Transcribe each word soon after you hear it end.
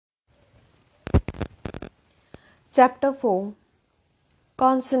Chapter 4.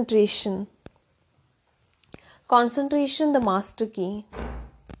 Concentration. Concentration, the master key.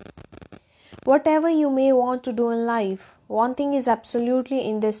 Whatever you may want to do in life, one thing is absolutely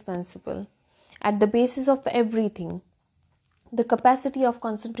indispensable. At the basis of everything, the capacity of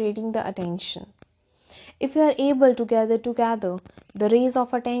concentrating the attention. If you are able to gather together the rays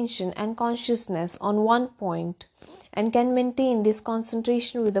of attention and consciousness on one point and can maintain this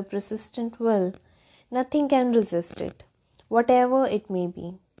concentration with a persistent will, nothing can resist it, whatever it may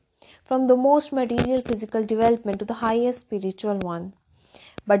be, from the most material physical development to the highest spiritual one.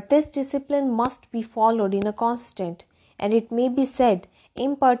 But this discipline must be followed in a constant, and it may be said,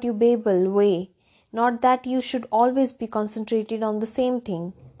 imperturbable way. Not that you should always be concentrated on the same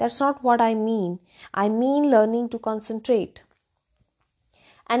thing. That's not what I mean. I mean learning to concentrate.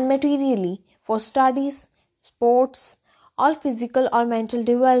 And materially, for studies, sports, or physical or mental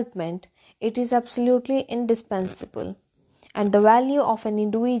development, it is absolutely indispensable. And the value of an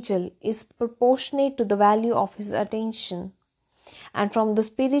individual is proportionate to the value of his attention. And from the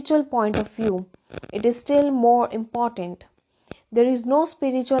spiritual point of view, it is still more important. There is no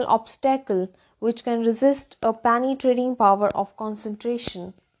spiritual obstacle which can resist a penetrating power of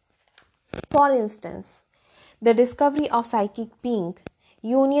concentration. For instance, the discovery of psychic being,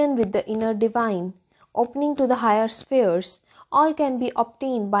 union with the inner divine, opening to the higher spheres, all can be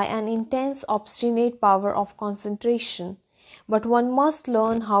obtained by an intense, obstinate power of concentration, but one must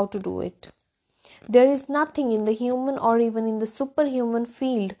learn how to do it. There is nothing in the human or even in the superhuman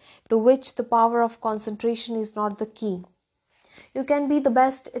field to which the power of concentration is not the key. You can be the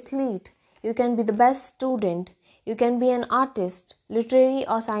best athlete, you can be the best student, you can be an artist, literary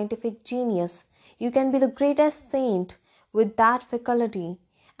or scientific genius, you can be the greatest saint with that faculty,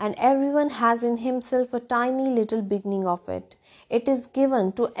 and everyone has in himself a tiny little beginning of it. It is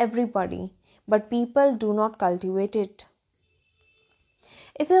given to everybody, but people do not cultivate it.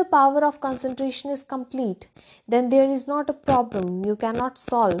 If your power of concentration is complete, then there is not a problem you cannot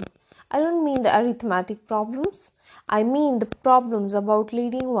solve. I don't mean the arithmetic problems. I mean the problems about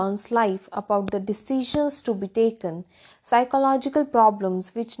leading one's life, about the decisions to be taken, psychological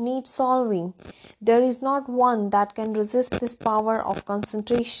problems which need solving. There is not one that can resist this power of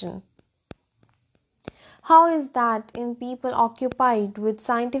concentration. How is that in people occupied with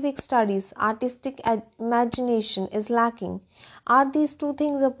scientific studies, artistic imagination is lacking? Are these two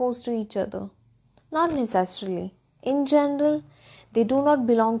things opposed to each other? Not necessarily. In general, they do not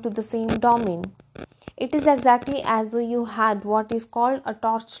belong to the same domain. It is exactly as though you had what is called a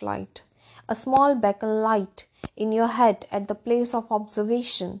torchlight, a small beacon light in your head at the place of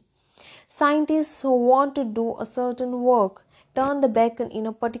observation. Scientists who want to do a certain work turn the beacon in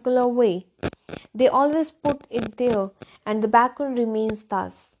a particular way. They always put it there, and the beacon remains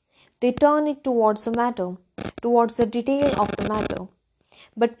thus. They turn it towards the matter, towards the detail of the matter.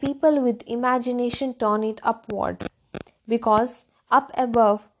 But people with imagination turn it upward, because up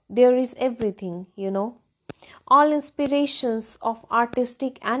above there is everything, all inspirations of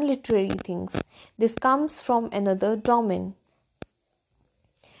artistic and literary things. This comes from another domain.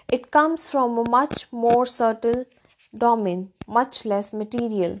 It comes from a much more subtle domain, much less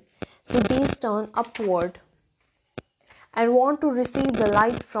material. So these turn upward and want to receive the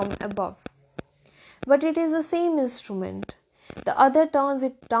light from above. But it is the same instrument. The other turns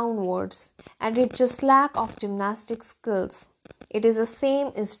it downwards, and it just lack of gymnastic skills. It is the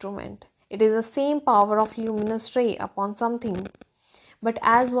same instrument. It is the same power of luminous ray upon something. But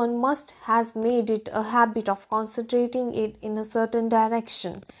as one must has made it a habit of concentrating it in a certain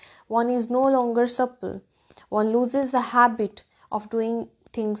direction, one is no longer supple. One loses the habit of doing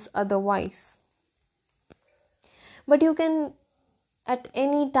things otherwise. But you can at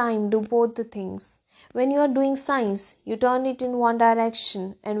any time do both the things. When you are doing science, you turn it in one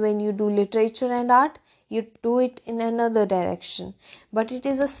direction, and when you do literature and art, you do it in another direction. But it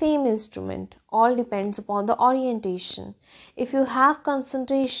is the same instrument. All depends upon the orientation. If you have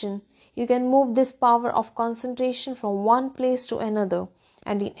concentration, you can move this power of concentration from one place to another,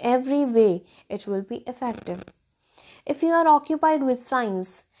 and in every way it will be effective. If you are occupied with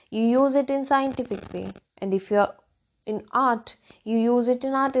science, you use it in scientific way, and if you are in art, you use it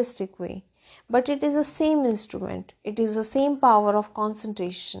in artistic way. But it is the same instrument. It is the same power of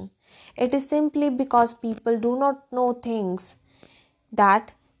concentration. It is simply because people do not know things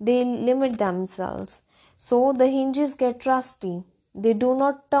that they limit themselves. So the hinges get rusty. They do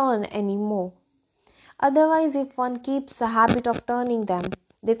not turn anymore. Otherwise, if one keeps the habit of turning them,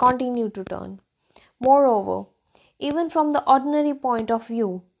 they continue to turn. Moreover, even from the ordinary point of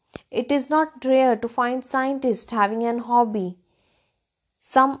view, it is not rare to find scientists having an hobby,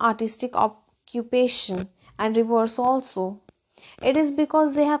 some artistic occupation, and reverse also. It is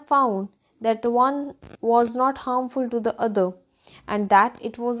because they have found that one was not harmful to the other and that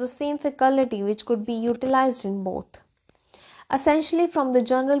it was the same faculty which could be utilized in both. Essentially, from the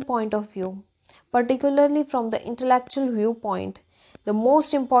general point of view, particularly from the intellectual viewpoint, the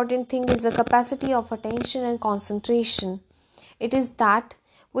most important thing is the capacity of attention and concentration. It is that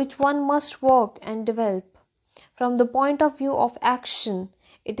which one must work and develop. From the point of view of action,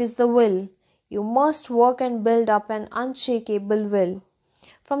 it is the will. You must work and build up an unshakable will.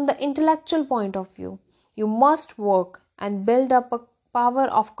 From the intellectual point of view, you must work and build up a power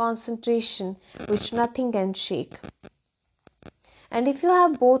of concentration which nothing can shake. And if you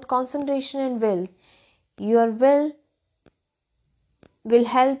have both concentration and will, your will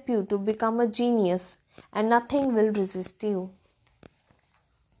help you to become a genius and nothing will resist you.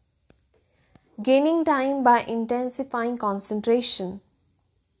 Gaining time by intensifying concentration.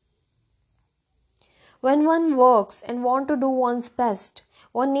 When one works and wants to do one's best,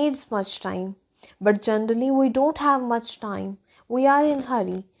 one needs much time. But generally we don't have much time. We are in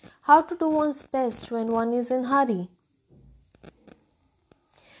hurry. How to do one's best when one is in hurry?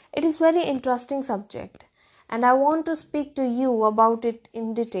 It is very interesting subject and I want to speak to you about it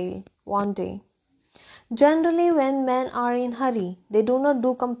in detail one day. Generally when men are in hurry, they do not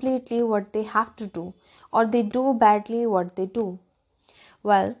do completely what they have to do or they do badly what they do.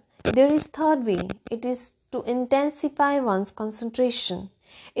 Well, there is third way. It is to intensify one's concentration.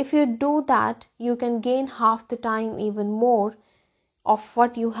 If you do that, you can gain half the time even more of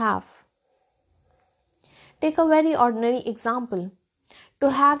what you have. Take a very ordinary example.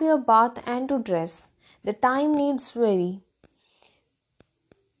 To have your bath and to dress, the time needs vary.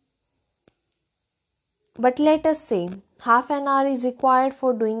 But let us say half an hour is required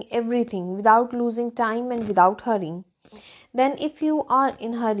for doing everything without losing time and without hurrying. Then if you are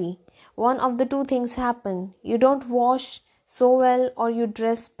in hurry, one of the two things happen. You don't wash so well or you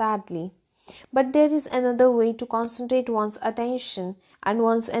dress badly. But there is another way to concentrate one's attention and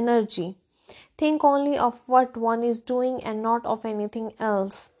one's energy. Think only of what one is doing and not of anything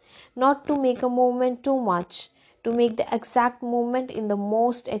else. Not to make a movement too much, to make the exact movement in the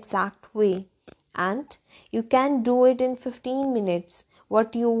most exact way. And you can do it in 15 minutes,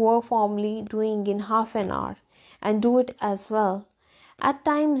 what you were formerly doing in half an hour, and do it as well. At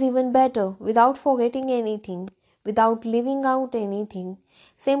times, even better, without forgetting anything, without leaving out anything,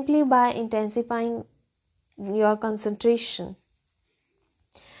 simply by intensifying your concentration.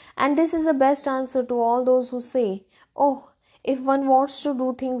 And this is the best answer to all those who say, oh, if one wants to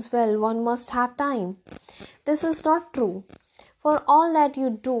do things well, one must have time. This is not true. For all that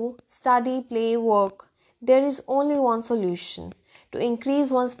you do, study, play, work, there is only one solution to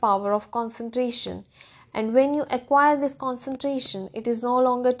increase one's power of concentration. And when you acquire this concentration, it is no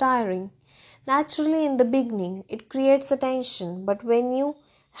longer tiring. Naturally, in the beginning, it creates a tension, but when you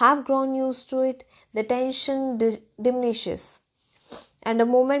have grown used to it, the tension diminishes. And a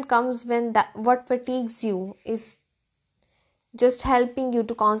moment comes when what fatigues you is just helping you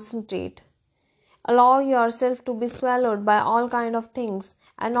to concentrate. Allow yourself to be swallowed by all kind of things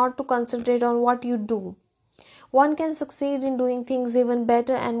and not to concentrate on what you do. One can succeed in doing things even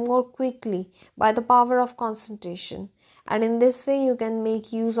better and more quickly by the power of concentration. And in this way you can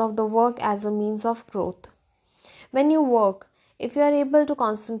make use of the work as a means of growth. When you work, if you are able to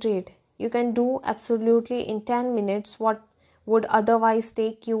concentrate, you can do absolutely in 10 minutes what would otherwise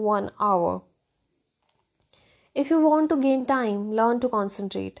take you 1 hour. If you want to gain time, learn to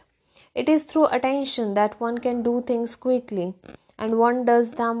concentrate. It is through attention that one can do things quickly and one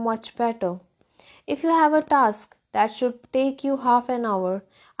does them much better. If you have a task that should take you half an hour,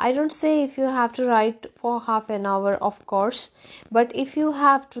 I don't say if you have to write for half an hour, of course, but if you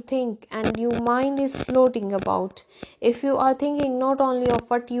have to think and your mind is floating about, if you are thinking not only of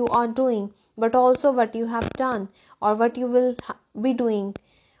what you are doing, but also what you have done or what you will be doing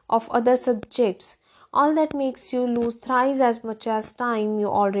of other subjects, all that makes you lose thrice as much as time you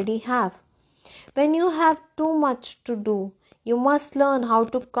already have. When you have too much to do, you must learn how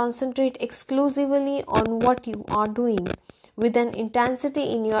to concentrate exclusively on what you are doing with an intensity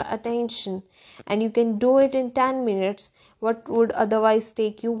in your attention, and you can do it in 10 minutes what would otherwise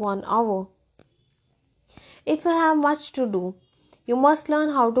take you 1 hour. If you have much to do, you must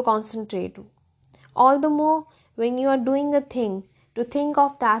learn how to concentrate. All the more when you are doing a thing, to think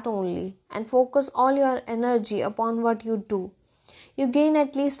of that only and focus all your energy upon what you do. You gain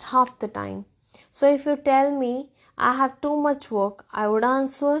at least half the time. So if you tell me I have too much work, I would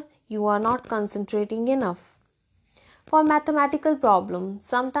answer you are not concentrating enough. For mathematical problems,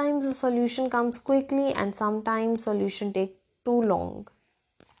 sometimes the solution comes quickly and sometimes solution take too long.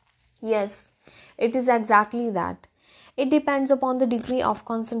 Yes, It is exactly that. It depends upon the degree of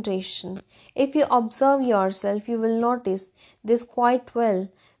concentration. If you observe yourself, you will notice this quite well.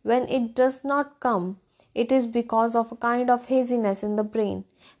 When it does not come, it is because of a kind of haziness in the brain,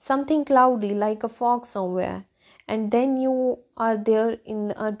 something cloudy like a fog somewhere, and then you are there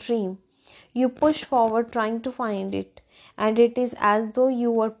in a dream. You push forward trying to find it, and it is as though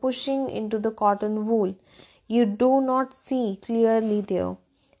you were pushing into the cotton wool. You do not see clearly there,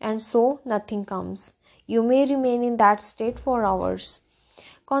 and so nothing comes. You may remain in that state for hours.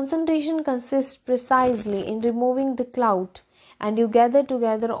 Concentration consists precisely in removing the cloud, and you gather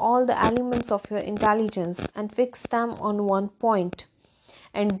together all the elements of your intelligence and fix them on one point.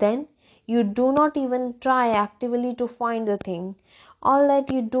 And then you do not even try actively to find the thing. All that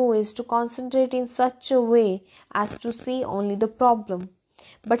you do is to concentrate in such a way as to see only the problem,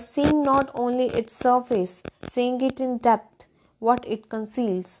 but seeing not only its surface, seeing it in depth, what it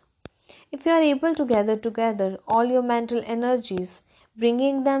conceals. If you are able to gather together all your mental energies,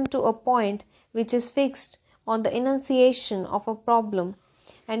 bringing them to a point which is fixed on the enunciation of a problem,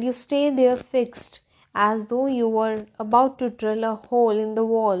 and you stay there fixed as though you were about to drill a hole in the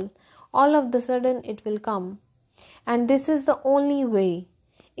wall, all of the sudden it will come. And this is the only way.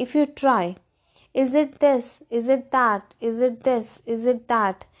 If you try, is it this, is it that, is it this, is it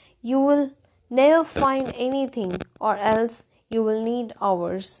that, you will never find anything, or else you will need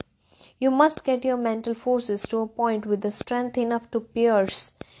hours. You must get your mental forces to a point with the strength enough to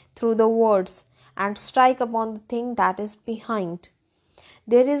pierce through the words and strike upon the thing that is behind.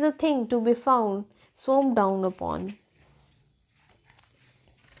 There is a thing to be found, swoop down upon.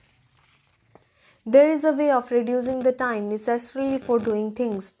 There is a way of reducing the time necessarily for doing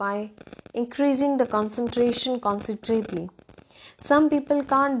things by increasing the concentration considerably. Some people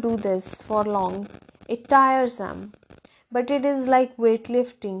can't do this for long. It tires them. But it is like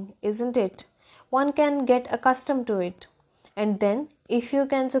weightlifting, isn't it? One can get accustomed to it. And then, if you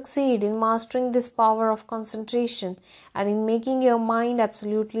can succeed in mastering this power of concentration and in making your mind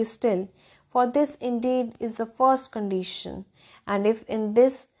absolutely still, for this indeed is the first condition, and if in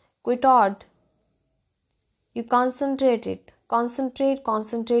this quitod you concentrate on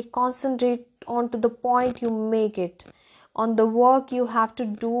to the point you make it, on the work you have to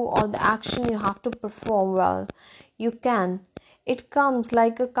do or the action you have to perform well, you can. It comes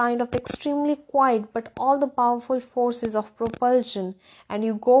like a kind of extremely quiet but all the powerful forces of propulsion, and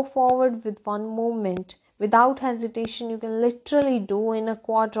you go forward with one movement. Without hesitation, you can literally do in a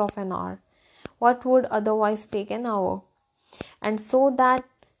quarter of an hour what would otherwise take an hour. And so that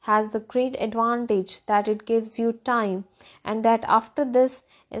has the great advantage that it gives you time, and that after this,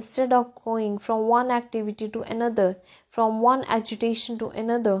 instead of going from one activity to another, from one agitation to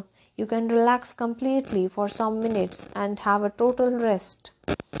another, you can relax completely for some minutes and have a total rest.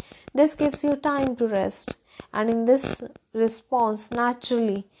 This gives you time to rest, and in this response,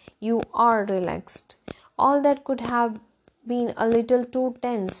 naturally, you are relaxed. All that could have been a little too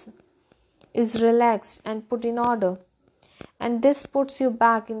tense is relaxed and put in order. And this puts you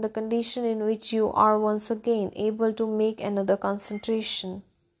back in the condition in which you are once again able to make another concentration.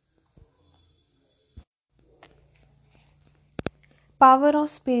 Power of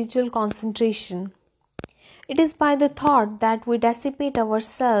spiritual concentration. It is by the thought that we dissipate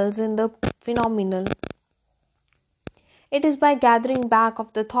ourselves in the phenomenal. It is by gathering back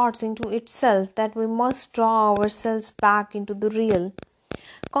of the thoughts into itself that we must draw ourselves back into the real.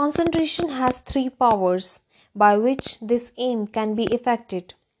 Concentration has three powers by which this aim can be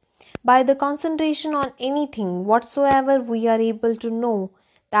effected. By the concentration on anything whatsoever, we are able to know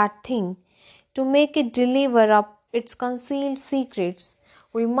that thing. To make it deliver up its concealed secrets,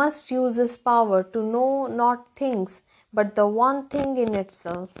 we must use this power to know not things, but the one thing in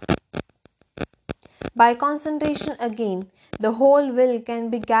itself. By concentration again, the whole will can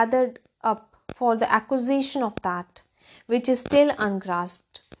be gathered up for the acquisition of that which is still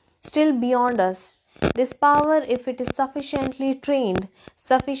ungrasped, still beyond us. This power, if it is sufficiently trained,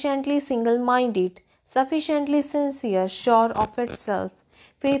 sufficiently single-minded, sufficiently sincere, sure of itself,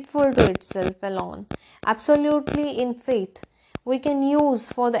 faithful to itself alone, absolutely in faith, we can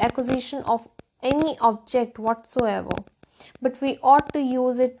use for the acquisition of any object whatsoever. But we ought to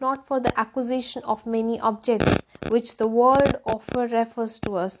use it not for the acquisition of many objects which the world often refers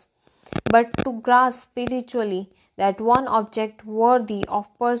to us, but to grasp spiritually that one object worthy of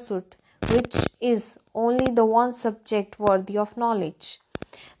pursuit, which is only the one subject worthy of knowledge.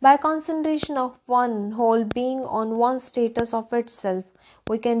 By concentration of one whole being on one status of itself,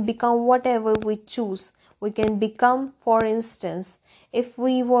 we can become whatever we choose, we can become. For instance, if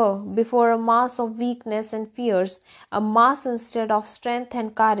we were before a mass of weakness and fears, a mass instead of strength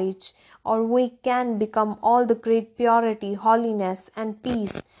and courage, or we can become all the great purity, holiness, and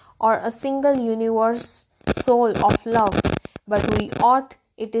peace, or a single universe soul of love. But we ought,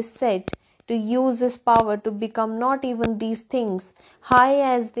 it is said, to use this power to become not even these things, high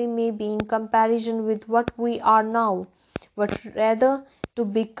as they may be in comparison with what we are now, but rather to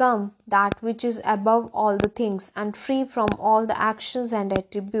become that which is above all the things and free from all the actions and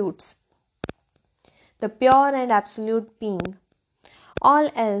attributes, the pure and absolute being. All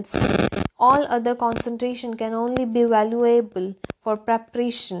else, all other concentration can only be valuable for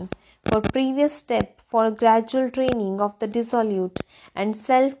preparation, for previous step, for gradual training of the dissolute and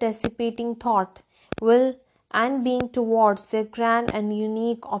self-dissipating thought, will, and being towards their grand and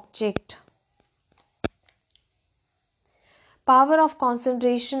unique object. Power of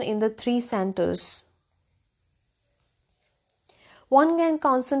concentration in the three centers. One can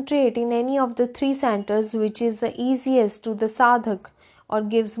concentrate in any of the three centers which is the easiest to the sadhak or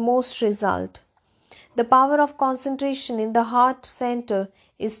gives most result. The power of concentration in the heart center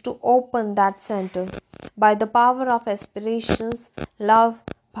is to open that center. By the power of aspirations, love,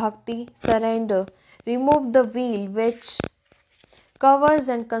 bhakti, surrender, remove the veil which covers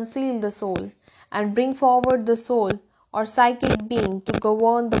and conceals the soul, and bring forward the soul or psychic being to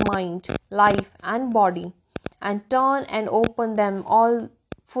govern the mind, life, and body, and turn and open them all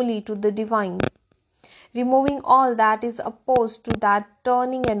fully to the divine, removing all that is opposed to that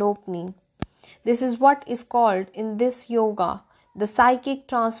turning and opening. This is what is called in this yoga the psychic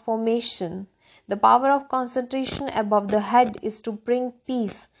transformation. The power of concentration above the head is to bring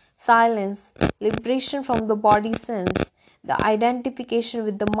peace, silence, liberation from the body sense, the identification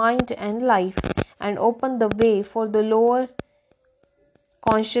with the mind and life, and open the way for the lower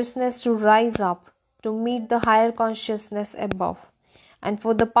consciousness to rise up to meet the higher consciousness above, and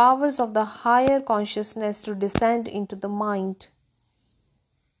for the powers of the higher consciousness to descend into the mind.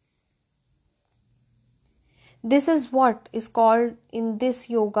 This is what is called in this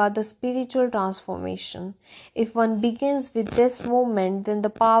yoga the spiritual transformation. If one begins with this movement, then the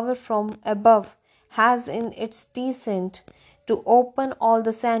power from above has in its descent to open all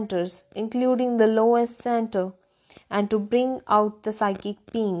the centers, including the lowest center, and to bring out the psychic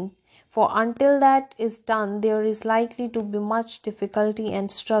being. For until that is done, there is likely to be much difficulty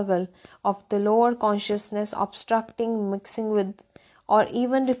and struggle of the lower consciousness obstructing, mixing with, or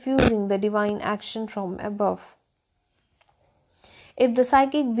even refusing the divine action from above. If the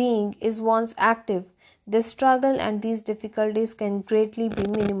psychic being is once active, this struggle and these difficulties can greatly be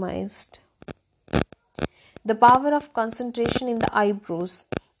minimized. The power of concentration in the eyebrows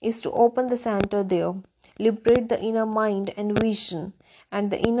is to open the center there, liberate the inner mind and vision,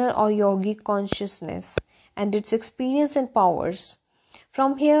 and the inner or yogic consciousness, and its experience and powers.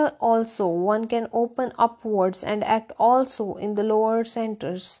 From here also one can open upwards and act also in the lower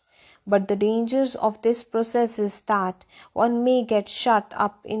centers. But the dangers of this process is that one may get shut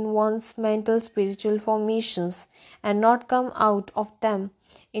up in one's mental spiritual formations and not come out of them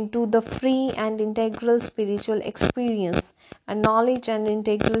into the free and integral spiritual experience and knowledge and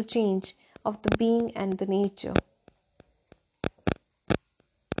integral change of the being and the nature.